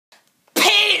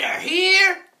Peter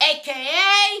here,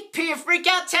 aka Peter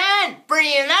Freakout 10,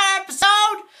 bringing you another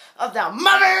episode of the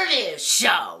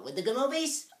MovieReviewShow with the good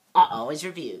movies are always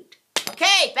reviewed.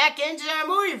 Okay, back into our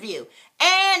movie review,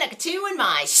 and I continue with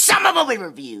my summer movie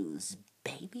reviews.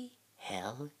 Baby,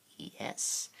 hell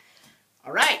yes.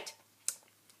 Alright,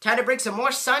 time to bring some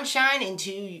more sunshine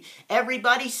into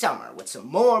everybody's summer with some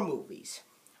more movies.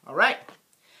 Alright,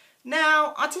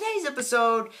 now on today's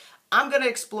episode, I'm going to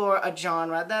explore a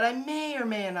genre that I may or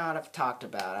may not have talked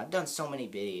about. I've done so many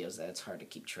videos that it's hard to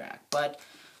keep track. But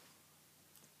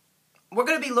we're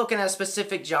going to be looking at a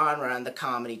specific genre in the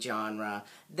comedy genre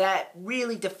that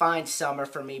really defines summer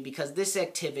for me, because this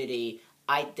activity,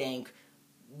 I think,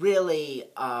 really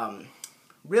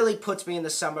puts me in the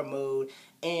summer mood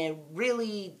and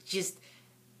really just,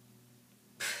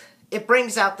 it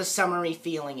brings out the summery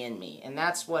feeling in me. And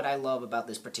that's what I love about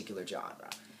this particular genre.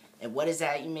 And what is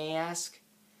that, you may ask?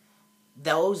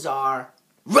 Those are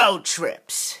road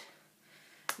trips.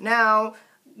 Now,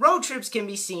 road trips can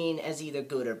be seen as either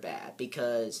good or bad,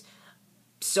 because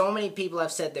so many people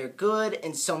have said they're good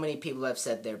and so many people have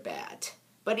said they're bad.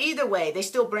 But either way, they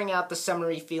still bring out the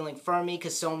summery feeling for me,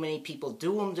 because so many people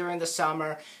do them during the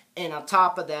summer. And on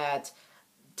top of that,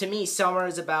 to me, summer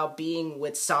is about being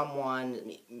with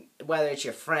someone, whether it's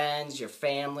your friends, your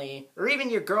family, or even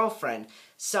your girlfriend.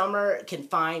 Summer can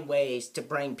find ways to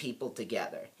bring people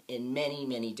together in many,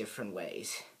 many different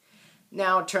ways.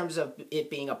 Now, in terms of it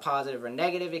being a positive or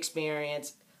negative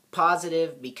experience,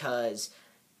 positive because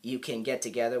you can get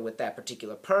together with that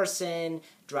particular person,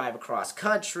 drive across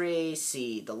country,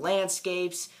 see the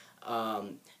landscapes,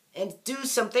 and do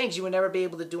some things you would never be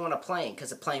able to do on a plane,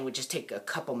 because a plane would just take a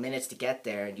couple minutes to get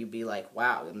there, and you'd be like,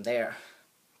 wow, I'm there.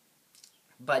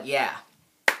 But yeah.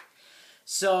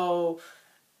 So,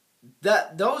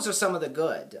 those are some of the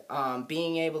good.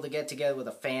 Being able to get together with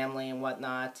a family and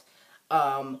whatnot.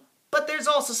 But there's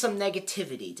also some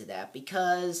negativity to that,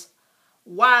 because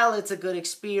while it's a good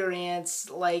experience,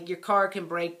 like, your car can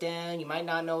break down, you might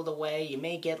not know the way, you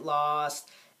may get lost,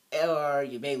 or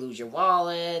you may lose your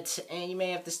wallet, and you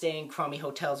may have to stay in crummy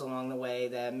hotels along the way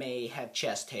that may have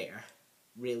chest hair.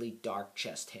 Really dark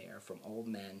chest hair from old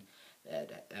men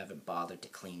that haven't bothered to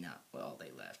clean up while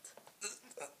they left.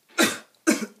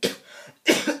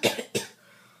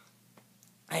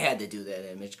 I had to do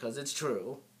that image because it's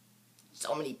true.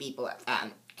 So many people have...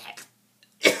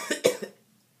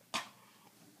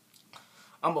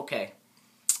 I'm okay.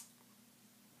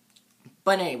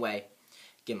 But anyway,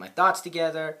 get my thoughts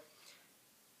together.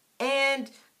 And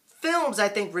films, I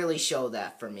think, really show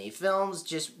that for me. Films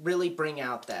just really bring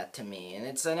out that to me. And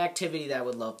it's an activity that I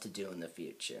would love to do in the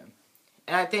future.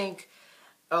 And I think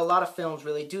a lot of films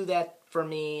really do that for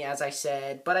me, as I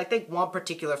said. But I think one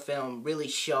particular film really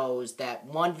shows that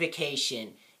one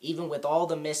vacation, even with all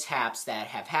the mishaps that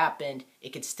have happened, it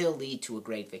could still lead to a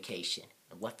great vacation.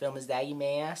 And what film is that, you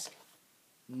may ask?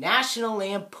 National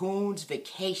Lampoons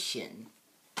Vacation.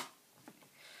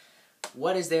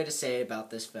 What is there to say about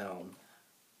this film?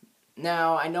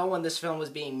 Now, I know when this film was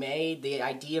being made, the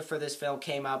idea for this film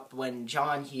came up when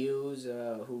John Hughes,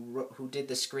 who did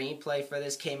the screenplay for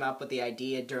this, came up with the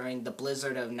idea during the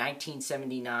blizzard of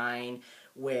 1979,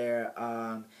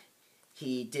 where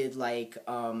he did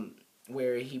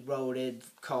where he wrote it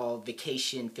called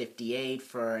Vacation 58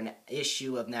 for an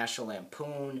issue of National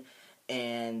Lampoon,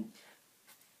 and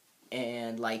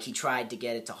like, he tried to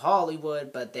get it to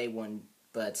Hollywood, but they wouldn't.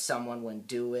 But someone wouldn't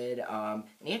do it. And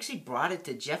he actually brought it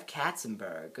to Jeff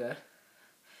Katzenberg.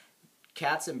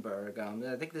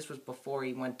 I think this was before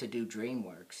he went to do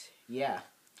DreamWorks. Yeah.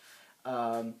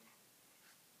 And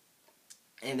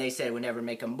they said it would never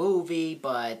make a movie,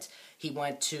 but he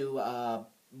went to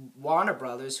Warner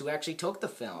Brothers, who actually took the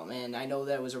film. And I know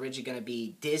that it was originally going to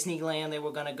be Disneyland they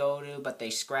were going to go to, but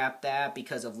they scrapped that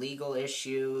because of legal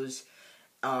issues.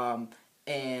 And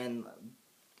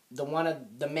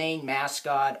the main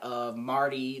mascot of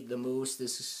Marty the Moose,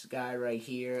 this guy right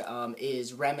here,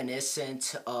 is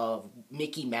reminiscent of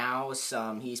Mickey Mouse.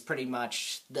 He's pretty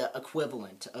much the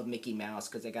equivalent of Mickey Mouse,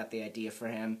 because they got the idea for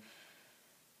him.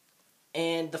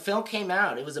 And the film came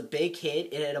out. It was a big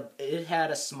hit. It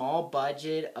had a small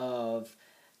budget of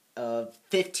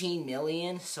 $15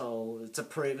 million, so it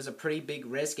was a pretty big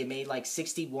risk. It made like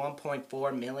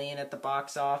 $61.4 million at the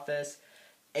box office,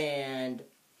 and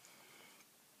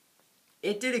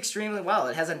it did extremely well.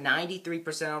 It has a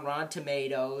 93% on Rotten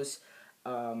Tomatoes.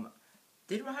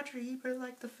 Did Roger Ebert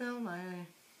like the film? Let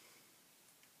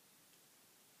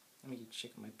me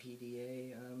check my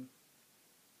PDA.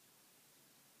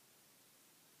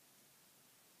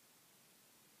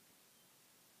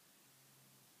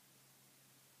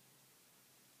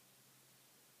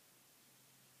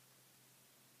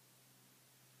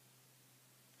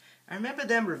 I remember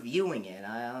them reviewing it.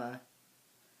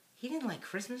 He didn't like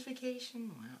Christmas Vacation?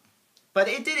 Wow. But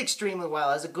it did extremely well.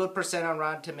 It has a good percent on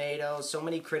Rotten Tomatoes. So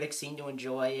many critics seem to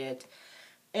enjoy it.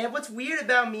 And what's weird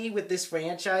about me with this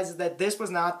franchise is that this was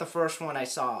not the first one I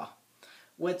saw.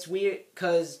 What's weird,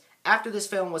 because after this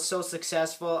film was so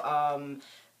successful,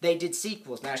 they did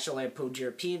sequels. National Lampoon's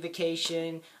European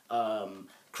Vacation,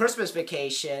 Christmas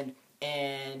Vacation,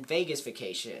 and Vegas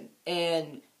Vacation.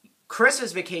 And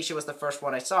Christmas Vacation was the first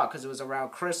one I saw because it was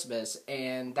around Christmas,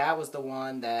 and that was the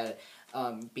one that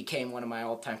became one of my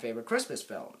all-time favorite Christmas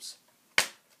films.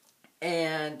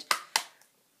 And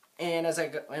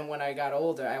when I got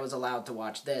older, I was allowed to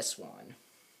watch this one.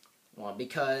 Well,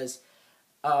 because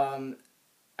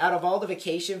out of all the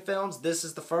vacation films, this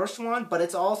is the first one, but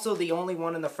it's also the only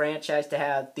one in the franchise to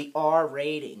have the R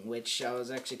rating, which I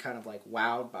was actually kind of like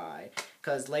wowed by.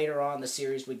 Because later on, the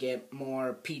series would get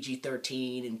more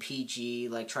PG-13 and PG,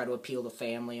 like try to appeal to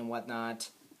family and whatnot.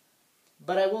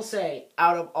 But I will say,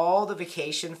 out of all the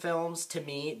vacation films, to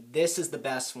me, this is the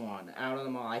best one out of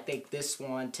them all. I think this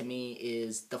one, to me,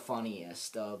 is the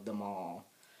funniest of them all.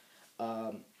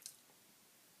 And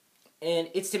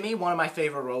it's, to me, one of my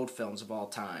favorite road films of all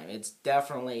time. It's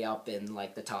definitely up in,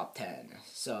 like, the top 10.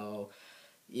 So,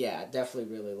 yeah,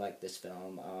 definitely really like this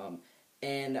film.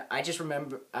 And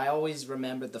I always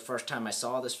remembered the first time I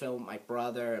saw this film with my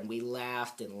brother, and we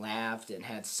laughed and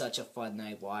had such a fun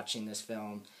night watching this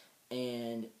film.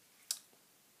 And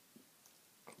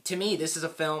to me, this is a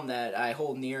film that I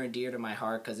hold near and dear to my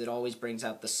heart because it always brings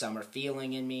out the summer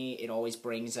feeling in me. It always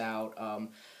brings out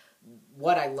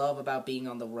what I love about being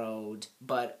on the road.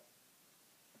 But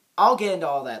I'll get into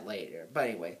all that later. But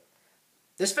anyway,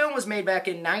 this film was made back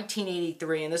in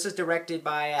 1983, and this is directed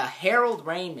by Harold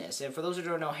Ramis. And for those who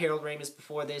don't know Harold Ramis,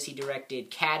 before this, he directed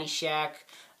Caddyshack,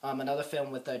 another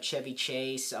film with Chevy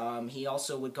Chase. He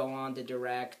also would go on to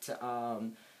direct...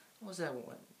 what was that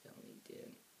one he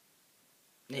did?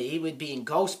 He would be in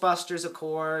Ghostbusters, of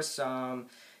course. I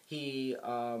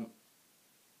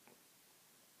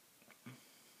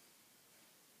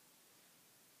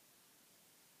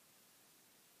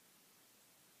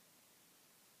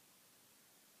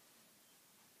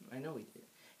know he did.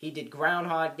 He did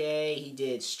Groundhog Day. He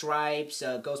did Stripes.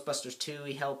 Ghostbusters 2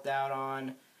 he helped out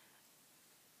on.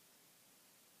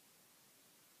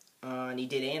 And he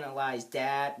did Analyze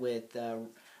That with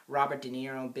Robert De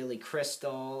Niro and Billy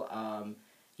Crystal.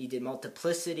 He did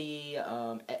Multiplicity.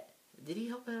 Did he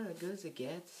help out as good as it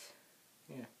gets?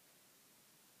 Yeah.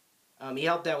 He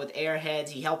helped out with Airheads.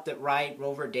 He helped it write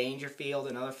Rover Dangerfield,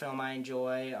 another film I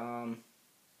enjoy.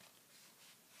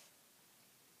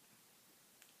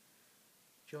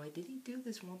 Joy, did he do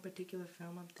this one particular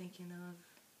film I'm thinking of?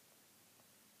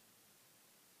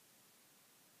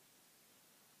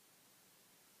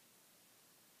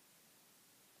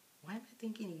 Why am I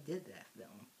thinking he did that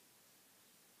film?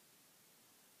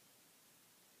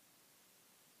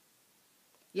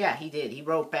 Yeah, he did. He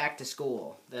wrote Back to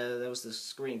School. That was the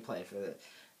screenplay for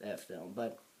that film.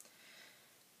 But,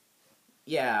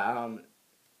 yeah,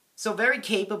 so very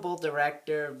capable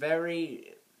director,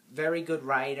 very, very good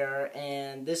writer.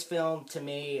 And this film, to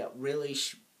me, really,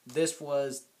 this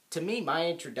was, to me, my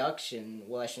introduction.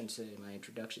 Well, I shouldn't say my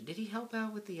introduction. Did he help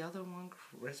out with the other one,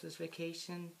 Christmas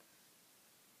Vacation?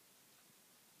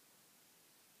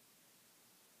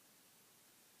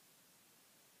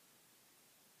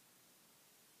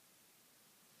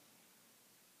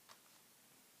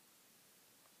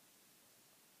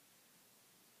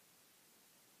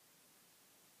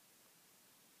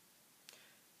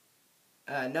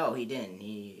 No, he didn't.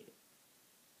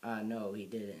 No, he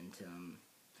didn't.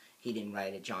 He didn't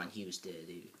write it. John Hughes did.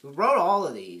 He wrote all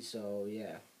of these, so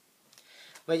yeah.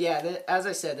 But yeah, as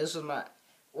I said, this was my...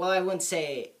 Well, I wouldn't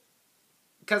say...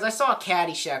 Because I saw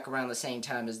Caddyshack around the same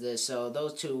time as this, so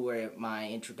those two were my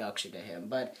introduction to him.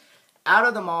 But out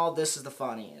of them all, this is the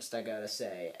funniest, I gotta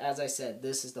say. As I said,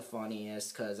 this is the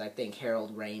funniest, because I think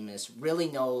Harold Ramis really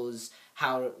knows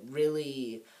how to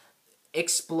really...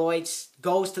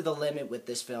 goes to the limit with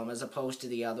this film as opposed to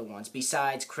the other ones,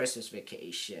 besides Christmas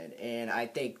Vacation. And I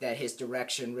think that his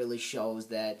direction really shows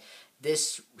that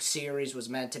this series was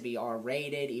meant to be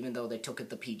R-rated, even though they took it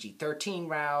the PG-13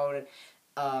 route.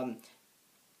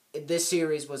 This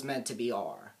series was meant to be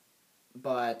R.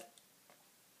 But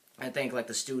I think, like,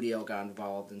 the studio got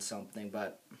involved in something,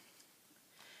 but...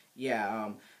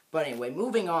 Yeah, But anyway,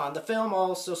 moving on. The film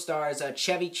also stars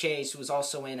Chevy Chase, who was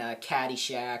also in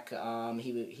Caddyshack.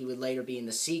 He would later be in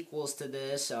the sequels to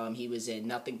this. He was in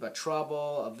Nothing But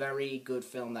Trouble, a very good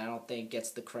film that I don't think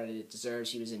gets the credit it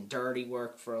deserves. He was in Dirty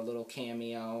Work for a little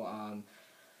cameo.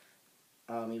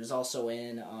 He was also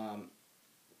in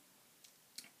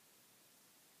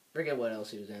forget what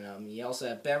else he was in. You also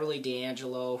have Beverly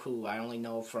D'Angelo, who I only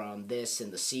know from this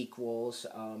and the sequels.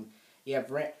 You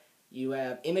have you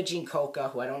have Imogen Coca,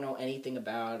 who I don't know anything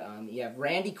about. You have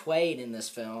Randy Quaid in this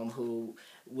film, who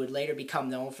would later become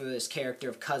known for this character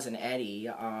of Cousin Eddie.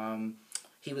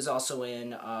 He was also in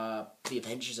The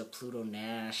Adventures of Pluto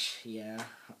Nash. Yeah.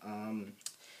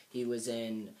 He was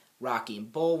in Rocky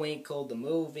and Bullwinkle, the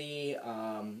movie.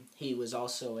 He was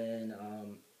also in...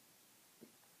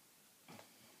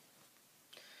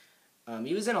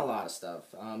 he was in a lot of stuff.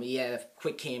 He had a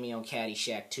quick cameo in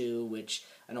Caddyshack 2, which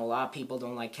I know a lot of people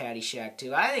don't like Caddyshack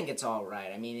 2. I think it's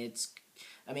alright. I mean, it's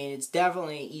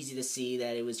definitely easy to see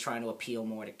that it was trying to appeal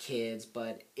more to kids,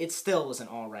 but it still was an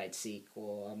alright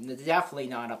sequel. Definitely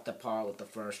not up to par with the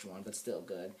first one, but still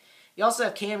good. You also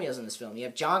have cameos in this film. You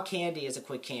have John Candy as a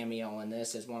quick cameo in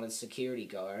this as one of the security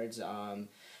guards.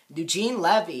 Eugene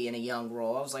Levy in a young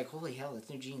role. I was like, holy hell, that's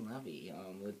Eugene Levy.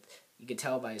 You could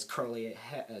tell by his curly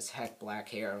as heck black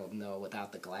hair, though,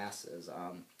 without the glasses.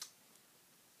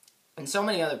 And so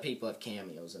many other people have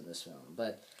cameos in this film.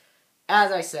 But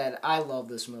as I said, I love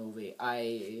this movie.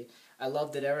 I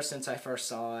loved it ever since I first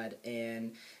saw it,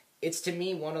 and it's to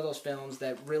me one of those films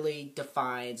that really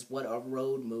defines what a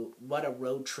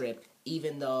road trip,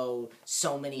 even though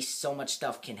so much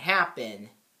stuff can happen,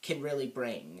 can really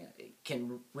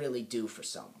do for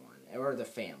someone or the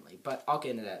family. But I'll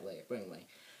get into that later. Anyway.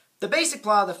 The basic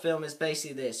plot of the film is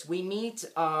basically this. We meet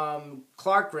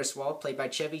Clark Griswold, played by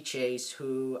Chevy Chase,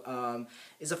 who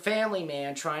is a family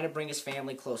man trying to bring his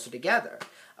family closer together.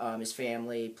 His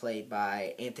family, played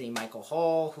by Anthony Michael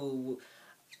Hall, who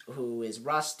is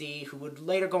Rusty, who would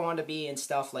later go on to be in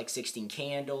stuff like 16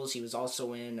 Candles. He was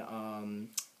also in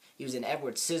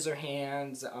Edward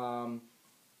Scissorhands.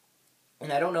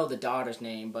 And I don't know the daughter's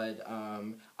name, but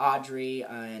Audrey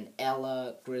and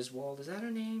Ella Griswold. Is that her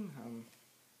name?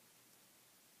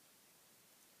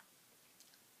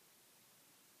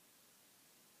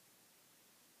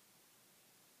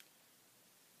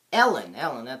 Ellen,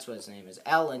 that's what his name is,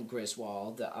 Ellen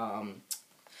Griswold,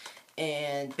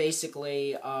 and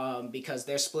basically, because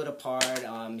they're split apart,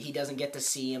 he doesn't get to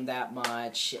see him that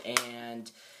much, and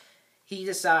he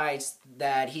decides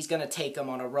that he's going to take him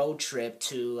on a road trip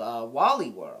to Wally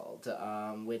World,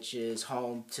 which is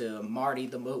home to Marty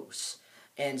the Moose,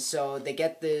 and so they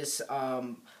get this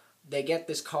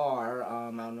car.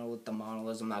 I don't know what the model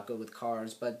is. I'm not good with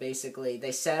cars. But basically,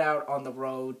 they set out on the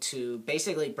road to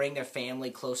basically bring their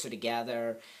family closer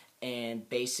together and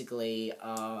basically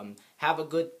have a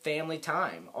good family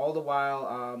time. All the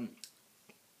while,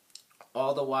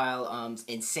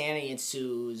 insanity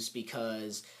ensues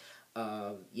because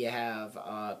you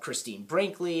have Christine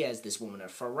Brinkley as this woman in a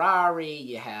Ferrari.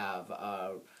 You have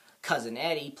Cousin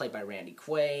Eddie, played by Randy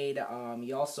Quaid.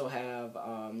 You also have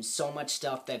so much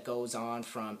stuff that goes on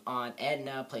from Aunt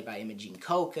Edna, played by Imogen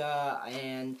Coca,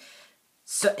 and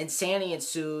so insanity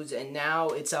ensues, and now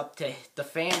it's up to the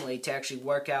family to actually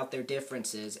work out their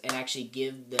differences and actually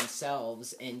give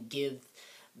themselves and give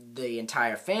the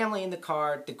entire family in the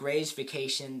car the greatest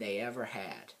vacation they ever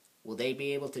had. Will they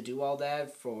be able to do all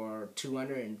that for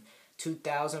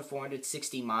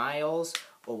 2,460 miles?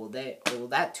 Or will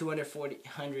that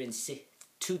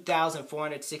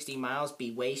 2,460 miles be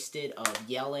wasted of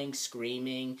yelling,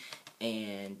 screaming,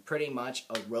 and pretty much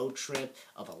a road trip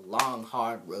of a long,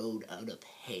 hard road out of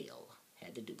hell?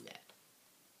 Had to do that.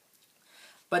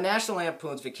 But National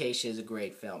Lampoon's Vacation is a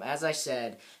great film. As I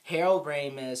said, Harold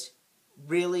Ramis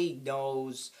really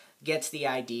gets the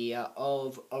idea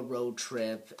of a road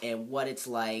trip and what it's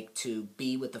like to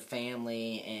be with the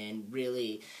family and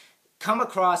really come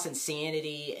across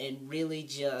insanity and really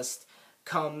just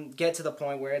get to the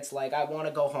point where it's like, I want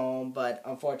to go home, but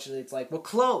unfortunately it's like, we're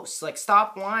close, like,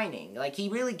 stop whining. Like, he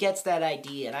really gets that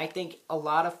idea, and I think a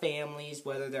lot of families,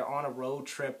 whether they're on a road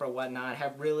trip or whatnot,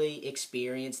 have really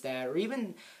experienced that, or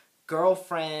even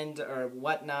girlfriend or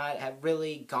whatnot have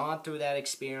really gone through that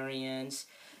experience,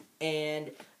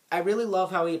 and I really love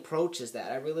how he approaches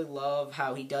that. I really love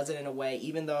how he does it in a way,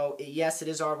 even though, yes, it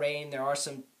is R-rated, there are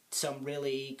some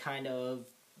really kind of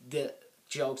the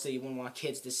jokes that you wouldn't want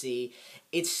kids to see.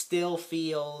 It still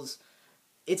feels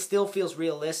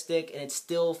realistic, and it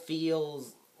still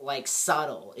feels like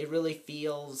subtle. It really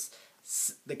feels,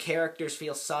 the characters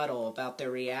feel subtle about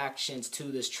their reactions to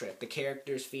this trip. The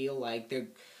characters feel like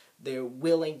they're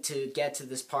willing to get to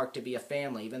this park to be a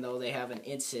family, even though they have an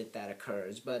incident that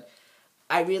occurs. But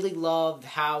I really love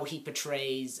how he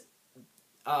portrays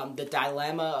the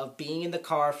dilemma of being in the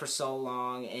car for so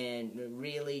long and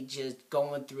really just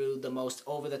going through the most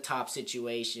over-the-top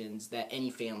situations that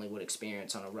any family would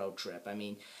experience on a road trip. I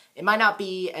mean, it might not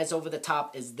be as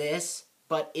over-the-top as this,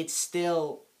 but it's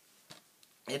still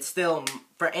it's still,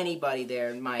 for anybody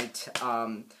there, might,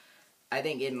 I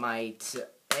think it might,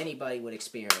 anybody would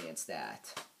experience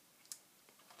that.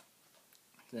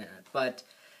 Yeah, but,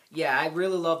 yeah, I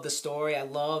really love the story. I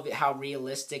love how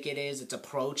realistic it is, its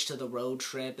approach to the road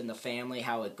trip and the family,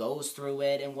 how it goes through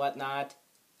it and whatnot.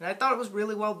 And I thought it was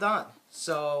really well done.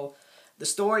 So, the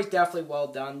story's definitely well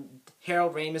done.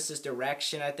 Harold Ramis's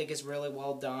direction, I think, is really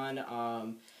well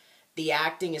done. The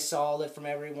acting is solid from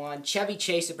everyone. Chevy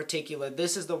Chase in particular,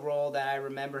 this is the role that I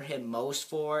remember him most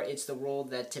for. It's the role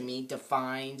that, to me,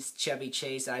 defines Chevy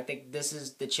Chase. And I think this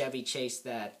is the Chevy Chase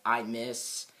that I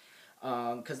miss.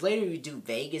 Because later he would do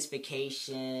Vegas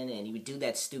Vacation, and he would do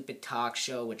that stupid talk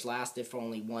show, which lasted for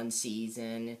only one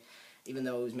season, even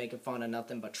though he was making fun of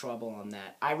nothing but trouble on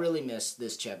that. I really miss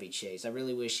this Chevy Chase. I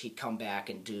really wish he'd come back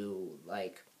and do,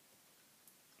 like,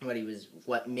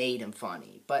 what made him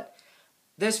funny. But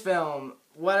this film,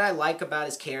 what I like about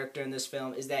his character in this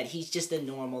film is that he's just a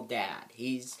normal dad.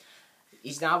 He's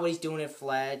not what he's doing in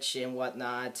Fletch and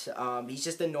whatnot. He's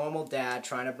just a normal dad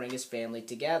trying to bring his family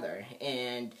together.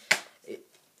 And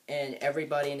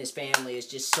everybody in his family is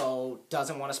just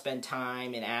doesn't want to spend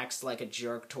time and acts like a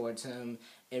jerk towards him.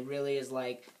 It really is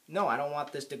like, no, I don't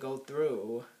want this to go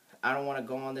through. I don't want to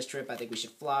go on this trip. I think we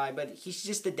should fly. But he's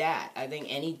just a dad. I think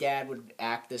any dad would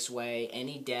act this way.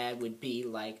 Any dad would be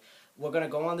like, we're going to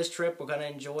go on this trip, we're going to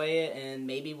enjoy it, and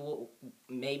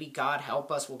maybe God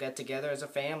help us, we'll get together as a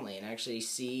family and actually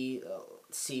see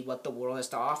what the world has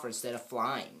to offer instead of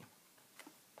flying.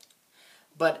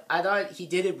 But I thought he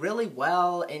did it really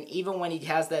well, and even when he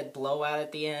has that blowout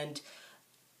at the end,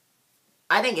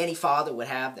 I think any father would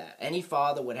have that. Any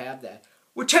father would have that.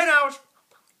 We're 10 hours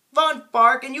fun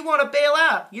park, and you want to bail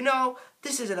out. You know,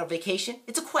 this isn't a vacation,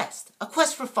 it's a quest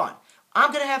for fun.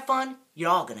 I'm going to have fun. You're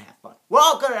all going to have fun. We're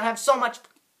all going to have so much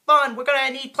fun. We're going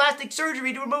to need plastic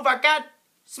surgery to remove our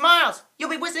smiles. You'll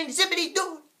be whistling zippity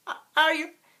doo. How are you?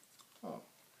 Oh.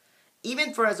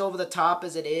 Even for as over the top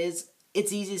as it is,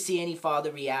 it's easy to see any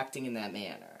father reacting in that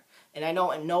manner. And I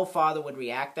know no father would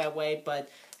react that way, but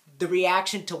the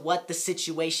reaction to what the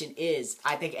situation is,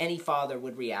 I think any father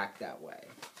would react that way.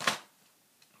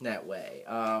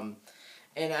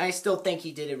 And I still think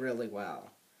he did it really well.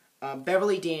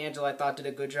 Beverly D'Angelo, I thought, did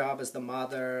a good job as the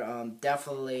mother.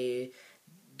 Definitely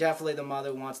the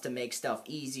mother wants to make stuff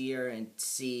easier and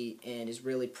is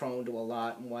really prone to a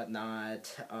lot and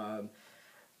whatnot.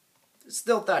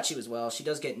 Still thought she was well. She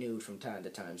does get nude from time to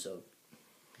time, so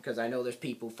because I know there's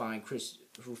people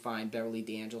who find Beverly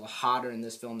D'Angelo hotter in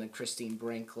this film than Christine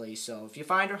Brinkley. So if you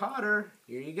find her hotter,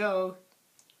 here you go.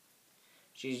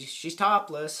 She's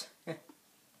topless, but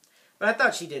I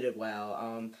thought she did it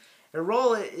well. Her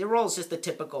role is just the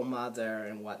typical mother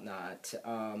and whatnot.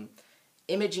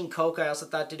 Imogen Coke, I also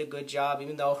thought, did a good job,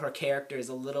 even though her character is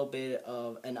a little bit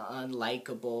of an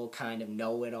unlikable kind of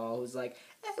know-it-all who's like,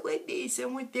 I went this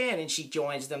and went that, and she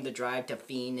joins them to drive to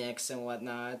Phoenix and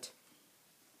whatnot.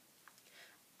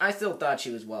 I still thought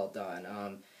she was well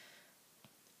done.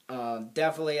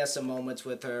 Definitely has some moments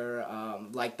with her,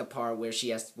 like the part where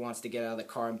she wants to get out of the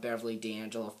car and Beverly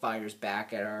D'Angelo fires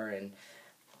back at her, and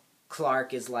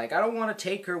Clark is like, I don't want to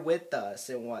take her with us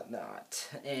and whatnot.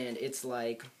 And it's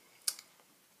like,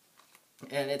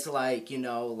 you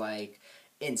know, like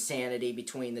insanity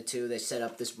between the two. They set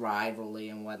up this rivalry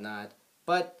and whatnot.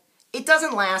 But it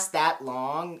doesn't last that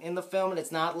long in the film, and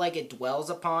it's not like it dwells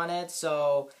upon it.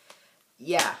 So,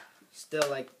 yeah,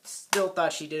 still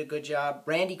thought she did a good job.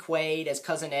 Randy Quaid as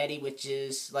Cousin Eddie, which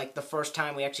is like the first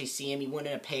time we actually see him. He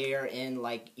wouldn't appear in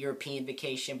like European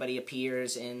Vacation, but he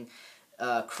appears in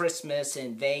Christmas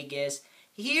in Vegas.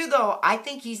 Here, though, I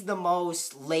think he's the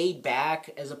most laid back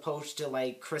as opposed to,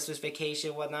 like, Christmas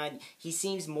Vacation and whatnot. He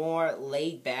seems more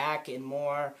laid back and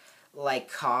more, like,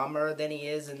 calmer than he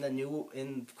is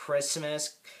in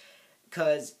Christmas.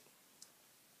 Because,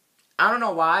 I don't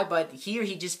know why, but here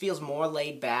he just feels more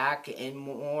laid back and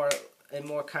more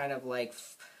kind of like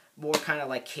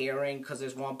caring. Because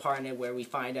there's one part in it where we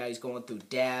find out he's going through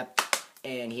debt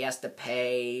and he has to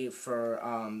pay for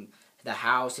the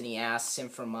house, and he asks him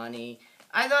for money.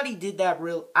 I thought he did that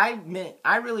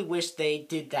I really wish they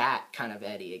did that kind of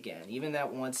Eddie again. Even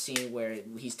that one scene where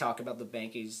he's talking about the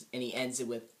bank, and he ends it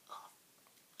with,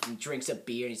 he drinks a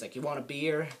beer, and he's like, you want a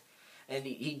beer? And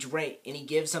he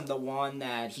gives him the one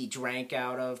that he drank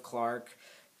out of, Clark.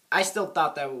 I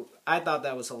thought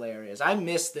that was hilarious. I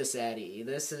miss this Eddie.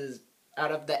 This is,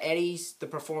 out of the Eddies, the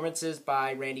performances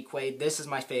by Randy Quaid, this is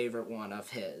my favorite one of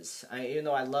his. Even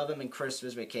though I love him in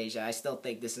Christmas Vacation, I still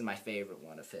think this is my favorite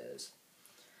one of his.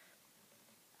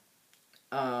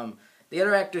 The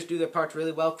other actors do their parts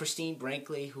really well. Christine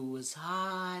Brinkley, who was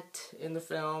hot in the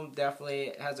film,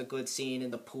 definitely has a good scene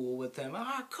in the pool with him.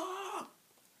 Ah, come!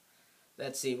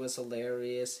 That scene was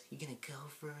hilarious. You gonna go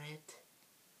for it?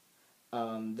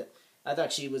 I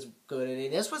thought she was good in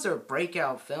it. This was her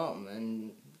breakout film,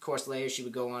 and of course later she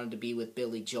would go on to be with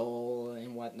Billy Joel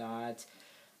and whatnot.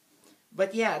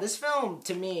 But yeah, this film,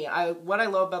 to me, what I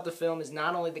love about the film is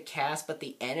not only the cast, but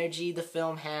the energy the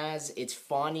film has. It's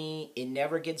funny. It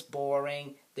never gets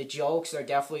boring. The jokes are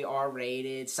definitely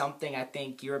R-rated. Something I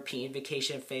think European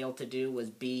Vacation failed to do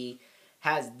was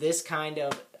had this kind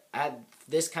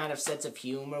of sense of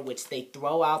humor, which they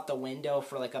throw out the window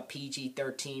for like a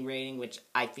PG-13 rating, which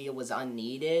I feel was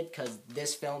unneeded, because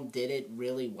this film did it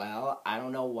really well. I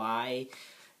don't know why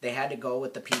they had to go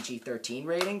with the PG-13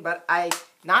 rating, but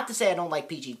not to say I don't like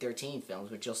PG-13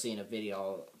 films, which you'll see in a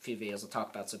few videos I'll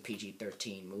talk about some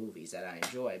PG-13 movies that I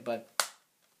enjoy, but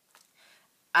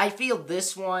I feel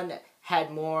this one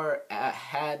had more,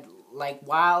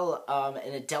 while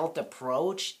an adult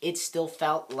approach, it still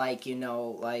felt like,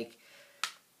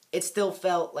 it still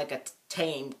felt like a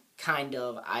tame kind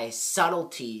of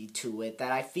subtlety to it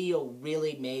that I feel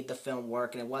really made the film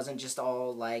work, and it wasn't just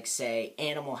all like, say,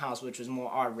 Animal House, which was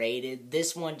more R-rated.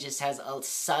 This one just has a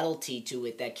subtlety to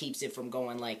it that keeps it from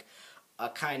going like a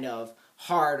kind of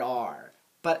hard R.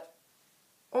 But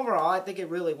overall, I think it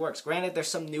really works. Granted, there's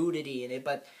some nudity in it,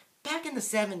 but back in the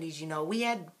 70s, we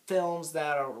had films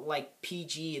that are like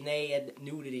PG and they had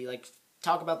nudity, like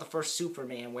talk about the first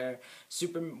Superman, where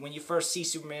when you first see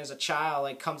Superman as a child,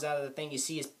 like comes out of the thing, you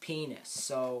see his penis.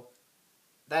 So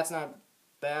that's not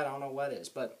bad. I don't know what is,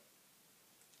 but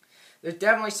there's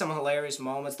definitely some hilarious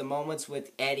moments. The moments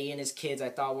with Eddie and his kids I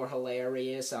thought were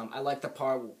hilarious. I like the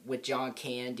part with John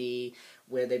Candy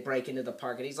where they break into the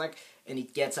park and he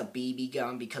gets a BB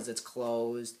gun because it's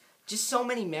closed. Just so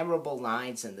many memorable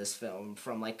lines in this film,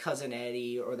 from like Cousin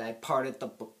Eddie, or that part at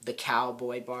the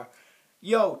cowboy bar.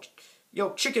 Yo,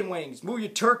 chicken wings, move your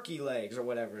turkey legs, or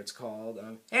whatever it's called.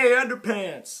 Hey,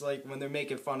 underpants! Like, when they're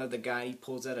making fun of the guy, he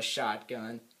pulls out a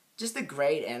shotgun. Just a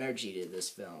great energy to this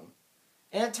film.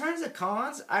 And in terms of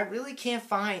cons, I really can't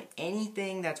find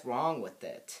anything that's wrong with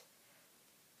it.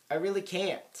 I really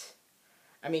can't.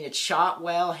 I mean, it's shot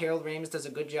well. Harold Ramis does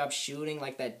a good job shooting,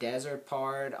 like that desert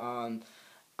part.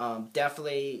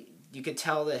 Definitely, you could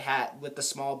tell that with the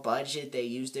small budget, they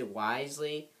used it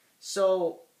wisely.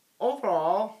 So,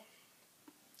 overall,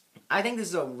 I think this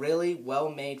is a really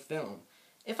well-made film.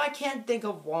 If I can't think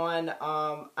of one,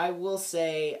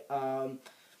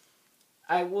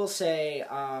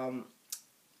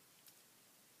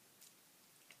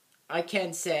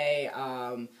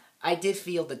 I did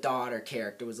feel the daughter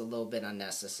character was a little bit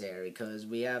unnecessary, because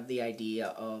we have the idea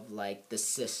of like the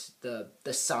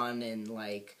son and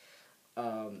like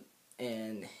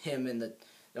and him and the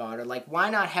daughter. Like, why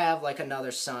not have like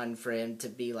another son for him to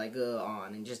be like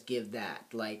on and just give that,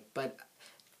 like, but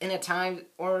in a time,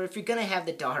 or if you're gonna have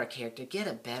the daughter character, get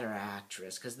a better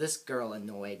actress, because this girl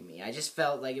annoyed me. I just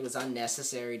felt like it was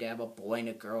unnecessary to have a boy and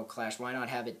a girl clash. Why not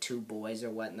have it two boys or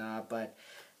whatnot? But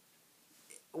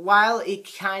while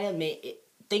it kind of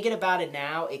thinking about it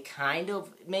now, it kind of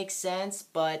makes sense,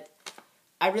 but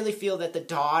I really feel that the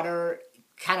daughter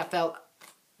kind of felt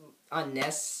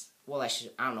unnecessary. Well, I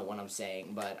don't know what I'm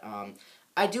saying, but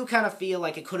I do kind of feel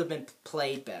like it could have been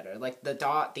played better. Like,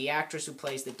 the actress who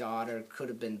plays the daughter could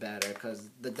have been better, because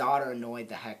the daughter annoyed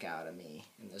the heck out of me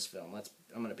in this film.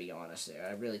 I'm gonna be honest there.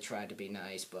 I really tried to be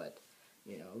nice, but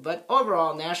But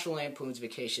overall, National Lampoon's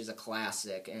Vacation is a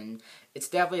classic, and it's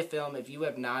definitely a film, if you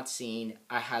have not seen,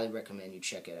 I highly recommend you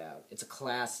check it out. It's a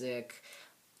classic,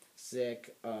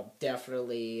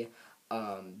 definitely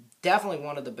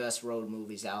one of the best road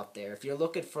movies out there. If you're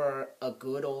looking for a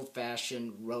good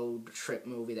old-fashioned road trip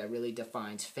movie that really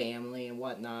defines family and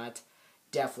whatnot,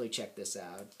 definitely check this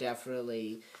out.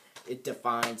 Definitely, it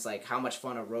defines like how much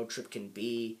fun a road trip can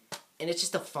be, and it's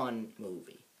just a fun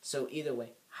movie. So either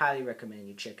way, highly recommend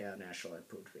you check out National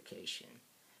Lampoon's Vacation.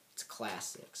 It's a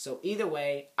classic. So either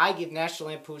way, I give National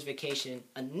Lampoon's Vacation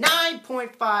a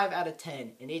 9.5 out of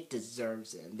 10, and it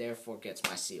deserves it, and therefore gets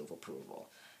my seal of approval.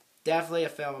 Definitely a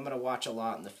film I'm going to watch a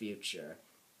lot in the future.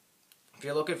 If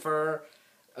you're looking for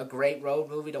a great road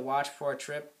movie to watch for a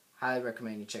trip, highly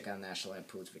recommend you check out National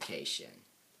Lampoon's Vacation.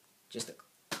 Just a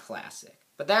classic.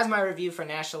 But that's my review for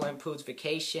National Lampoon's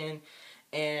Vacation.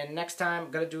 And next time,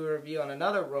 I'm going to do a review on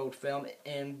another road film.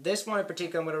 And this one in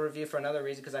particular, I'm going to review for another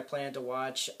reason, because I plan to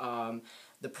watch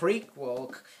the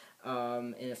prequel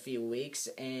in a few weeks.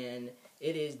 And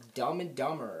it is Dumb and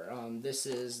Dumber. This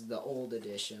is the old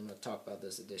edition. We'll talk about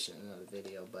this edition in another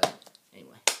video. But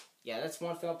anyway, yeah, that's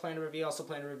one film I plan to review. Also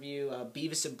plan to review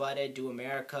Beavis and Butthead Do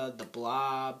America, The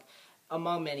Blob,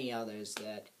 among many others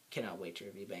that cannot wait to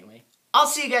review. But anyway, I'll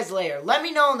see you guys later. Let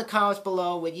me know in the comments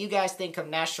below what you guys think of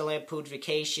National Lampoon's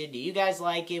Vacation. Do you guys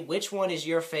like it? Which one is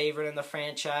your favorite in the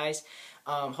franchise?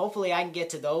 Hopefully I can get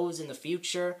to those in the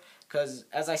future, because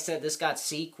as I said, this got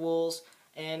sequels,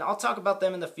 and I'll talk about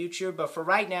them in the future. But for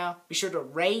right now, be sure to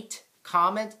rate,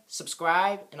 comment,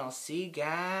 subscribe, and I'll see you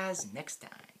guys next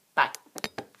time. Bye.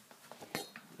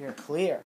 You're clear.